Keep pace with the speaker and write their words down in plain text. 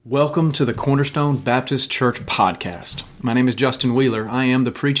Welcome to the Cornerstone Baptist Church podcast. My name is Justin Wheeler. I am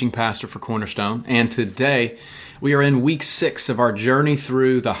the preaching pastor for Cornerstone, and today we are in week 6 of our journey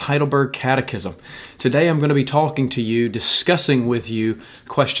through the Heidelberg Catechism. Today I'm going to be talking to you, discussing with you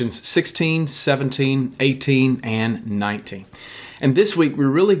questions 16, 17, 18, and 19. And this week we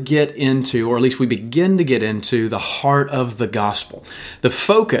really get into, or at least we begin to get into, the heart of the gospel. The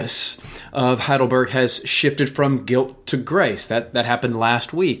focus of Heidelberg has shifted from guilt to grace. That happened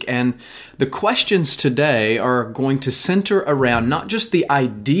last week. And the questions today are going to center around not just the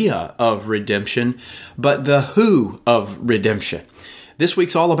idea of redemption, but the who of redemption. This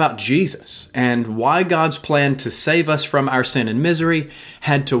week's all about Jesus and why God's plan to save us from our sin and misery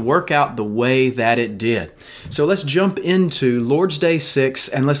had to work out the way that it did. So let's jump into Lord's Day 6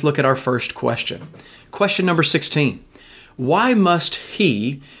 and let's look at our first question. Question number 16. Why must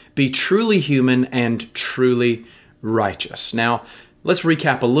he be truly human and truly righteous? Now, let's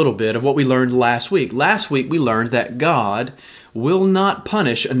recap a little bit of what we learned last week. Last week we learned that God will not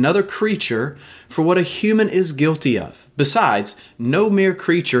punish another creature for what a human is guilty of. Besides, no mere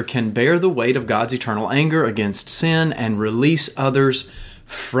creature can bear the weight of God's eternal anger against sin and release others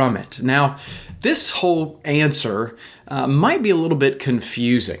from it. Now, this whole answer might be a little bit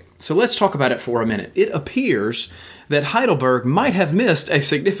confusing. So let's talk about it for a minute. It appears that Heidelberg might have missed a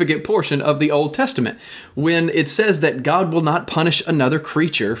significant portion of the Old Testament when it says that God will not punish another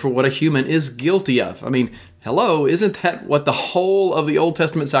creature for what a human is guilty of. I mean, hello, isn't that what the whole of the Old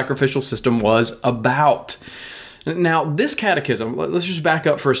Testament sacrificial system was about? Now, this catechism, let's just back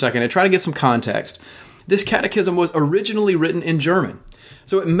up for a second and try to get some context. This catechism was originally written in German,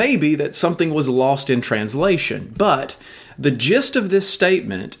 so it may be that something was lost in translation, but the gist of this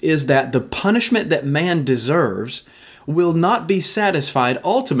statement is that the punishment that man deserves will not be satisfied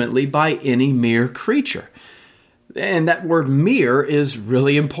ultimately by any mere creature. And that word mere is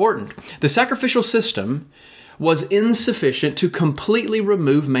really important. The sacrificial system was insufficient to completely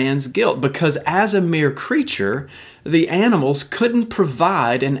remove man's guilt because as a mere creature, the animals couldn't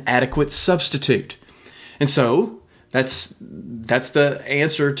provide an adequate substitute. And so that's the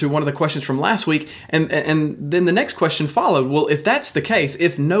answer to one of the questions from last week. And then the next question followed. Well, if that's the case,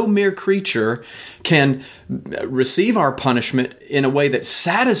 if no mere creature can receive our punishment in a way that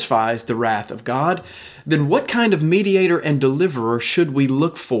satisfies the wrath of God, then what kind of mediator and deliverer should we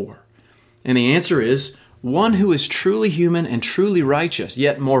look for? And the answer is one who is truly human and truly righteous,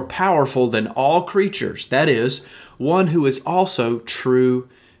 yet more powerful than all creatures. That is, one who is also true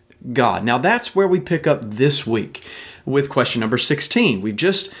God. Now that's where we pick up this week with question number 16. We've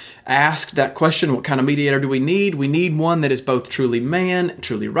just asked that question, what kind of mediator do we need? We need one that is both truly man,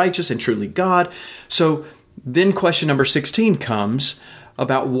 truly righteous, and truly God. So then question number 16 comes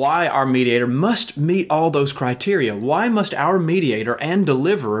about why our mediator must meet all those criteria. Why must our mediator and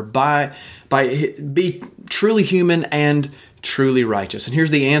deliverer be truly human and truly righteous? And here's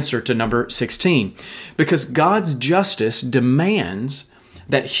the answer to number 16. Because God's justice demands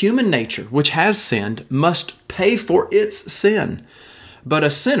that human nature, which has sinned, must pay for its sin. But a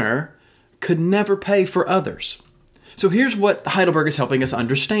sinner could never pay for others. So here's what Heidelberg is helping us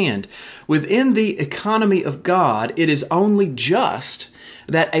understand. Within the economy of God, it is only just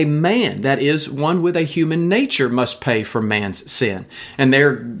that a man, that is, one with a human nature, must pay for man's sin. And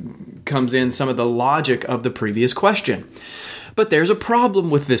there comes in some of the logic of the previous question. But there's a problem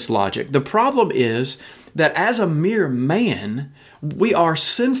with this logic. The problem is that as a mere man, we are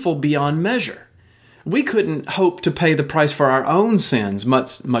sinful beyond measure. We couldn't hope to pay the price for our own sins,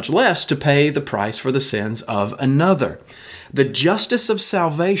 much less to pay the price for the sins of another. The justice of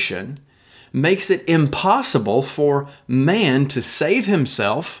salvation makes it impossible for man to save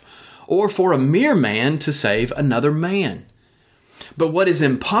himself or for a mere man to save another man. But what is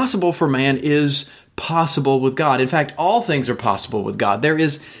impossible for man is possible with God. In fact, all things are possible with God. There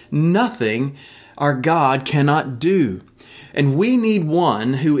is nothing our God cannot do. And we need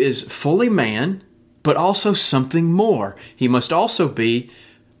one who is fully man, but also something more. He must also be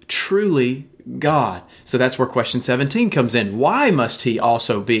truly God. So that's where question 17 comes in. Why must he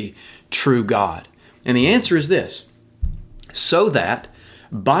also be true God? And the answer is this: so that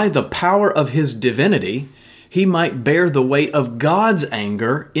by the power of his divinity, he might bear the weight of God's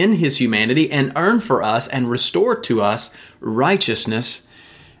anger in his humanity and earn for us and restore to us righteousness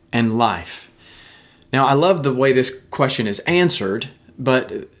and life. Now, I love the way this question is answered,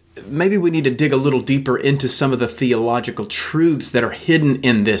 but maybe we need to dig a little deeper into some of the theological truths that are hidden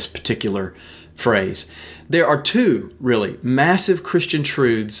in this particular phrase. There are two, really, massive Christian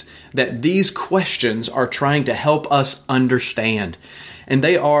truths that these questions are trying to help us understand. And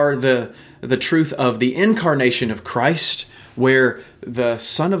they are the truth of the incarnation of Christ, where the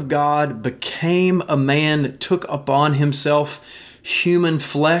Son of God became a man, took upon himself human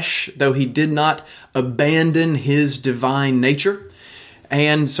flesh, though he did not abandon his divine nature.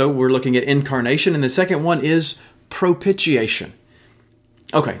 And so we're looking at incarnation. And the second one is propitiation.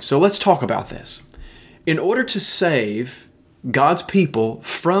 Okay, so let's talk about this. In order to save God's people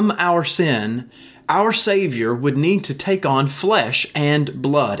from our sin, our Savior would need to take on flesh and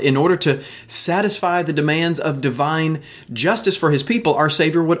blood. In order to satisfy the demands of divine justice for His people, our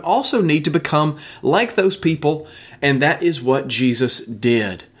Savior would also need to become like those people, and that is what Jesus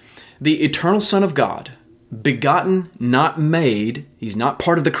did. The eternal Son of God, begotten, not made, He's not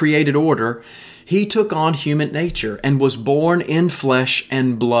part of the created order, He took on human nature and was born in flesh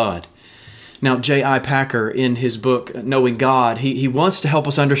and blood. Now, J.I. Packer, in his book, Knowing God, he wants to help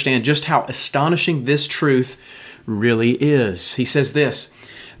us understand just how astonishing this truth really is. He says this: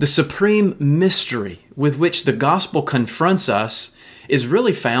 the supreme mystery with which the gospel confronts us is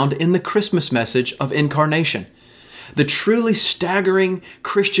really found in the Christmas message of incarnation. The truly staggering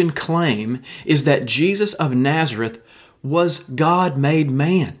Christian claim is that Jesus of Nazareth was God made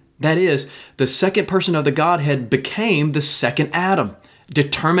man. That is, the second person of the Godhead became the second Adam,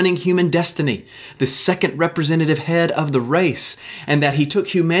 determining human destiny, the second representative head of the race, and that He took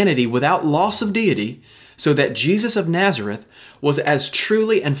humanity without loss of deity, so that Jesus of Nazareth was as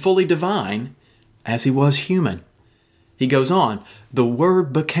truly and fully divine as He was human. He goes on, the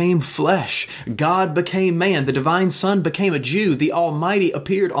Word became flesh, God became man, the divine Son became a Jew, the Almighty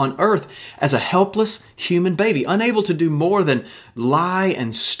appeared on earth as a helpless human baby, unable to do more than lie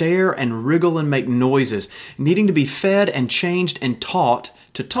and stare and wriggle and make noises, needing to be fed and changed and taught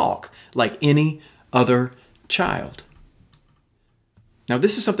to talk like any other child. Now,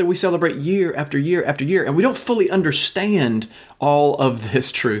 this is something we celebrate year after year after year, and we don't fully understand all of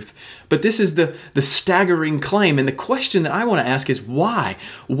this truth. But this is the staggering claim, and the question that I want to ask is why?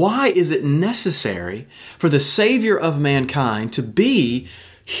 Why is it necessary for the Savior of mankind to be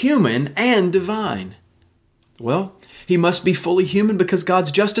human and divine? Well, He must be fully human because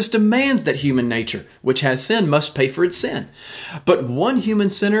God's justice demands that human nature, which has sin, must pay for its sin. But one human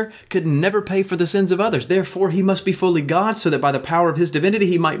sinner could never pay for the sins of others. Therefore, He must be fully God so that by the power of His divinity,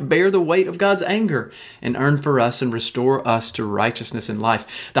 He might bear the weight of God's anger and earn for us and restore us to righteousness and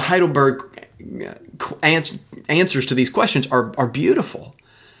life. The Heidelberg answers to these questions are beautiful.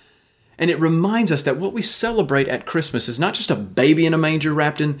 And it reminds us that what we celebrate at Christmas is not just a baby in a manger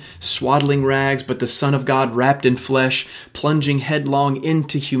wrapped in swaddling rags, but the Son of God wrapped in flesh, plunging headlong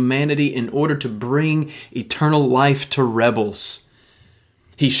into humanity in order to bring eternal life to rebels.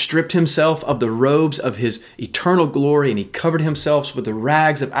 He stripped Himself of the robes of His eternal glory, and He covered Himself with the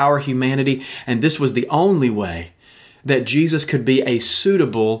rags of our humanity. And this was the only way that Jesus could be a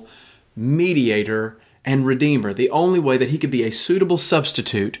suitable mediator and redeemer, the only way that He could be a suitable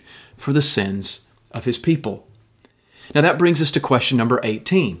substitute for the sins of His people. Now that brings us to question number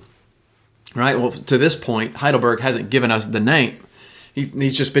 18. Right? Well, to this point, Heidelberg hasn't given us the name.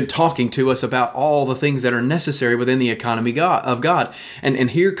 He's just been talking to us about all the things that are necessary within the economy of God.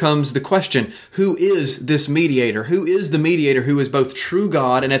 And here comes the question, who is this mediator? Who is the mediator who is both true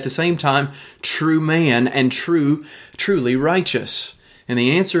God and at the same time true man and truly righteous? And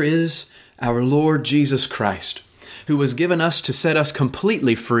the answer is our Lord Jesus Christ, who was given us to set us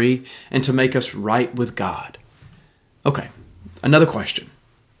completely free and to make us right with God. Okay, another question.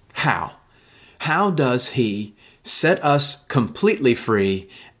 How? How does He set us completely free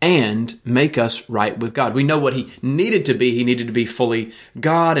and make us right with God? We know what He needed to be. He needed to be fully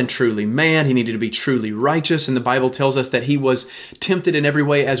God and truly man. He needed to be truly righteous. And the Bible tells us that He was tempted in every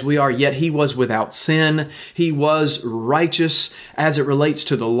way as we are, yet He was without sin. He was righteous as it relates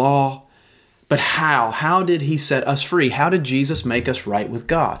to the law. But how? How did He set us free? How did Jesus make us right with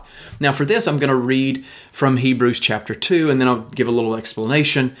God? Now for this, I'm going to read from Hebrews chapter 2, and then I'll give a little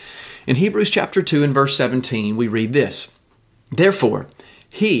explanation. In Hebrews chapter 2 and verse 17, we read this: Therefore,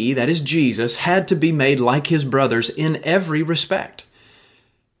 He, that is Jesus, had to be made like His brothers in every respect.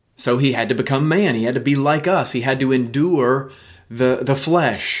 So He had to become man. He had to be like us. He had to endure the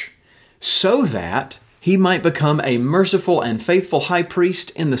flesh so that He might become a merciful and faithful high priest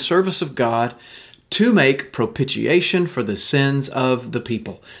in the service of God to make propitiation for the sins of the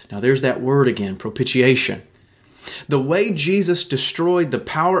people. Now there's that word again, propitiation. The way Jesus destroyed the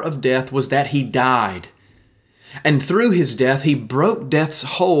power of death was that He died. And through His death, He broke death's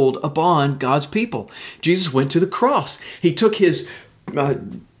hold upon God's people. Jesus went to the cross. He took His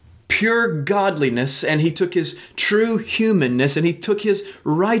pure godliness, and He took His true humanness, and He took His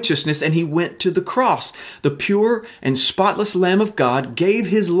righteousness, and He went to the cross. The pure and spotless Lamb of God gave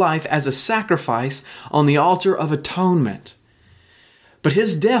His life as a sacrifice on the altar of atonement. But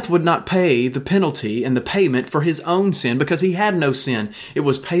his death would not pay the penalty and the payment for his own sin because he had no sin. It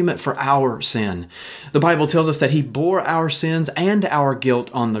was payment for our sin. The Bible tells us that he bore our sins and our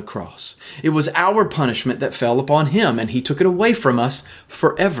guilt on the cross. It was our punishment that fell upon him, and he took it away from us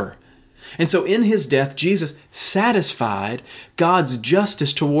forever. And so in his death, Jesus satisfied God's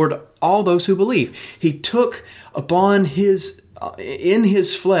justice toward all those who believe. He took upon in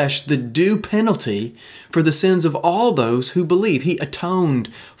his flesh the due penalty for the sins of all those who believe. He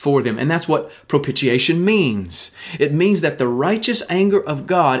atoned for them. And that's what propitiation means. It means that the righteous anger of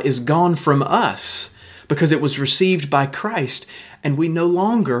God is gone from us because it was received by Christ, and we no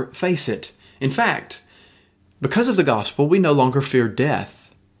longer face it. In fact, because of the gospel, we no longer fear death.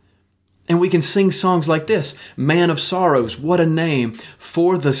 And we can sing songs like this: Man of sorrows, what a name,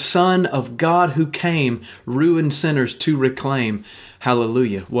 for the Son of God who came, ruined sinners to reclaim.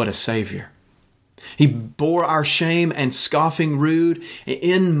 Hallelujah, what a Savior. He bore our shame and scoffing rude.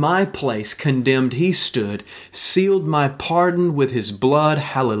 In my place condemned he stood, sealed my pardon with his blood.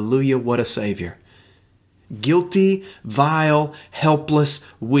 Hallelujah, what a Savior. Guilty, vile, helpless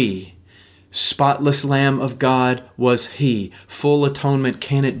we. Spotless Lamb of God was he. Full atonement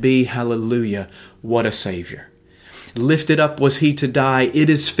can it be. Hallelujah, what a Savior. Lifted up was he to die. It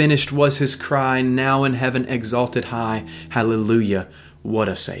is finished was his cry. Now in heaven exalted high. Hallelujah, what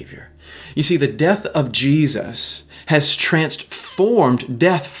a Savior. You see, the death of Jesus has transformed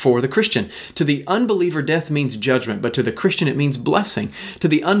death for the Christian. To the unbeliever, death means judgment, but to the Christian, it means blessing. To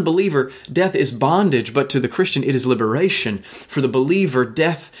the unbeliever, death is bondage, but to the Christian, it is liberation. For the believer,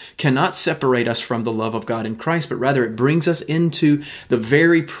 death cannot separate us from the love of God in Christ, but rather it brings us into the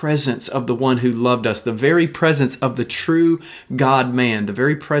very presence of the one who loved us, the very presence of the true God-man, the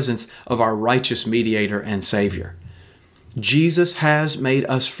very presence of our righteous mediator and Savior. Jesus has made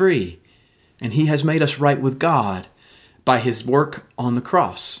us free, and he has made us right with God by his work on the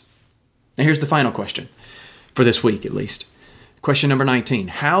cross. Now here's the final question, for this week at least. Question number 19.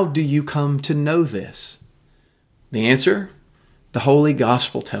 How do you come to know this? The answer? The Holy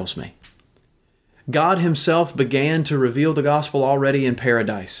Gospel tells me. God himself began to reveal the gospel already in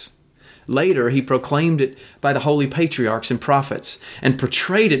paradise. Later, he proclaimed it by the holy patriarchs and prophets, and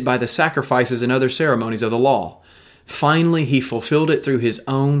portrayed it by the sacrifices and other ceremonies of the law. Finally, he fulfilled it through his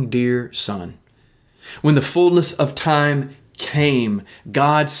own dear Son. When the fullness of time came,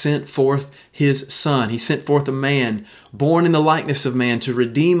 God sent forth his Son. He sent forth a man born in the likeness of man to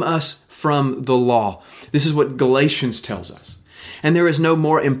redeem us from the law. This is what Galatians tells us. And there is no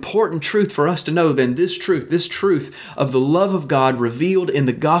more important truth for us to know than this truth of the love of God revealed in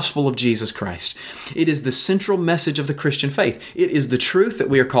the gospel of Jesus Christ. It is the central message of the Christian faith. It is the truth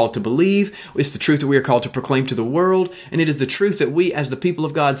that we are called to believe. It's the truth that we are called to proclaim to the world. And it is the truth that we as the people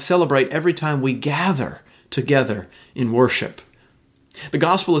of God celebrate every time we gather together in worship. The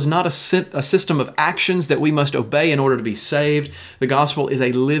gospel is not a system of actions that we must obey in order to be saved. The gospel is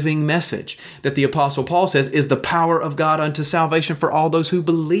a living message that the Apostle Paul says is the power of God unto salvation for all those who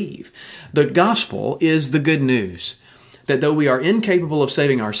believe. The gospel is the good news that though we are incapable of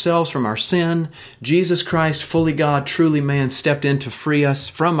saving ourselves from our sin, Jesus Christ, fully God, truly man, stepped in to free us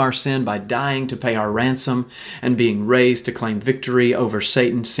from our sin by dying to pay our ransom and being raised to claim victory over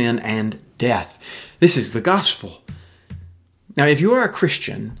Satan, sin, and death. This is the gospel. Now, if you are a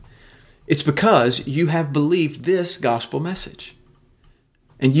Christian, it's because you have believed this gospel message.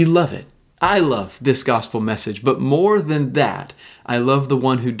 And you love it. I love this gospel message. But more than that, I love the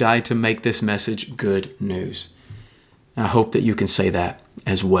one who died to make this message good news. I hope that you can say that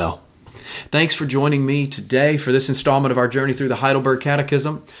as well. Thanks for joining me today for this installment of our journey through the Heidelberg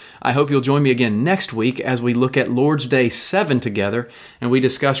Catechism. I hope you'll join me again next week as we look at Lord's Day 7 together and we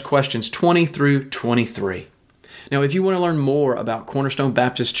discuss questions 20 through 23. Now, if you want to learn more about Cornerstone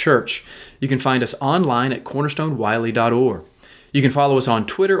Baptist Church, you can find us online at cornerstonewiley.org. You can follow us on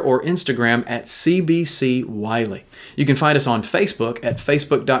Twitter or Instagram at CBCWiley. You can find us on Facebook at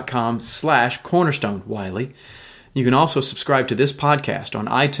facebook.com/cornerstonewiley. You can also subscribe to this podcast on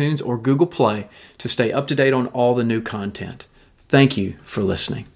iTunes or Google Play to stay up to date on all the new content. Thank you for listening.